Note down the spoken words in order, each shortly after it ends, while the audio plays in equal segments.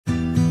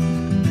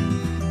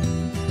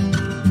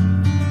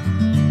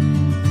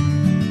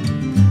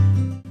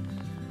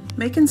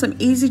Making some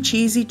easy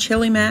cheesy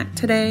chili mac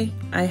today.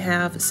 I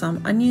have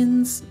some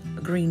onions,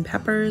 green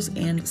peppers,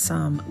 and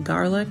some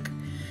garlic.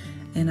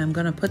 And I'm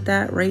gonna put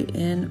that right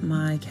in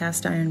my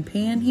cast iron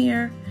pan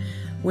here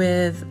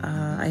with,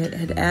 I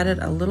had added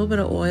a little bit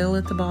of oil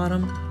at the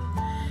bottom.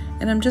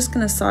 And I'm just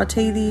gonna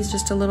saute these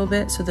just a little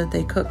bit so that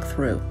they cook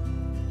through.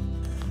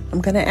 I'm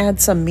gonna add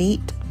some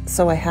meat.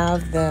 So I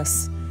have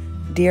this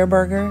deer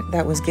burger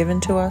that was given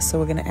to us. So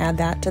we're gonna add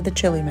that to the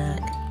chili mac.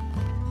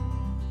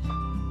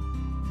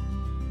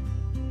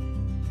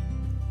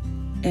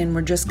 And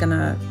we're just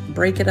gonna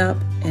break it up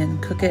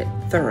and cook it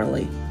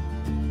thoroughly.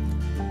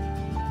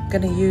 I'm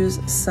gonna use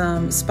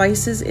some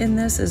spices in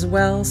this as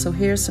well. So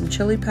here's some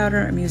chili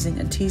powder. I'm using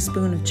a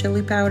teaspoon of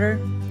chili powder.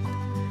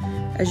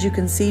 As you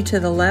can see to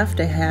the left,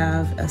 I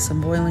have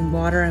some boiling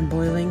water. I'm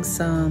boiling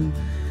some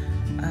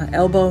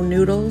elbow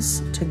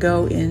noodles to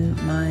go in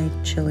my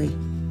chili.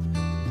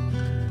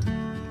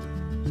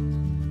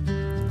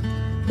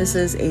 This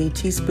is a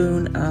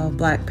teaspoon of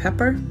black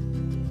pepper.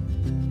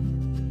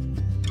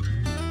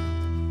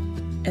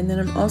 And then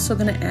I'm also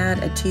going to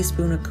add a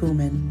teaspoon of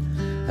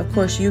cumin. Of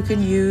course, you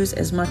can use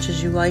as much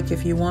as you like.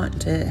 If you want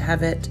to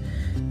have it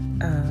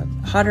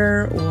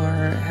hotter or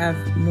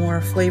have more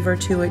flavor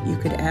to it, you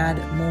could add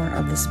more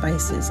of the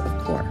spices,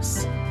 of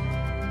course.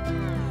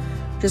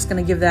 Just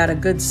going to give that a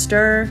good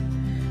stir.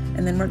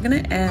 And then we're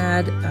going to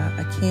add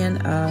a can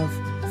of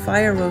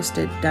fire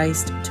roasted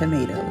diced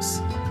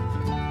tomatoes.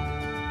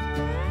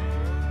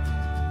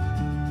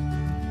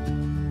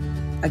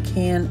 A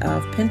can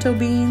of pinto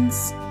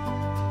beans.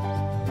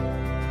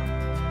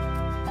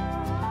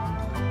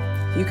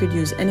 You could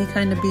use any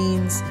kind of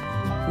beans.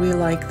 We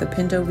like the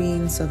pinto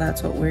beans, so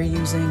that's what we're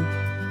using.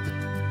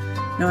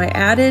 Now I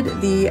added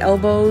the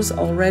elbows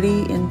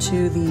already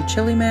into the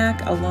chili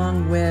mac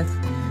along with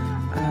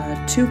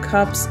 2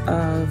 cups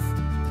of,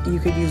 you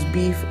could use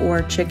beef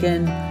or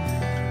chicken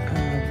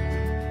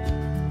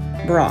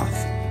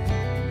broth.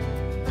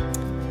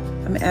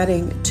 I'm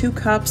adding 2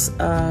 cups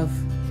of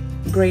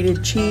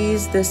grated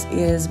cheese. This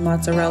is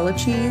mozzarella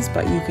cheese,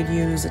 but you could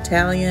use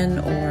Italian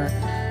or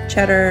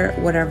cheddar,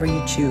 whatever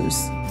you choose.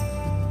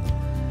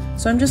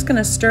 So I'm just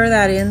gonna stir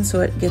that in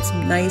so it gets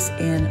nice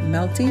and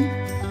melty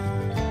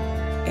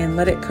and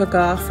let it cook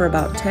off for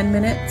about 10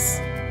 minutes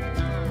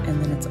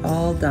and then it's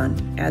all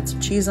done. Add some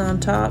cheese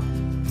on top.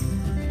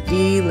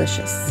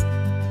 Delicious.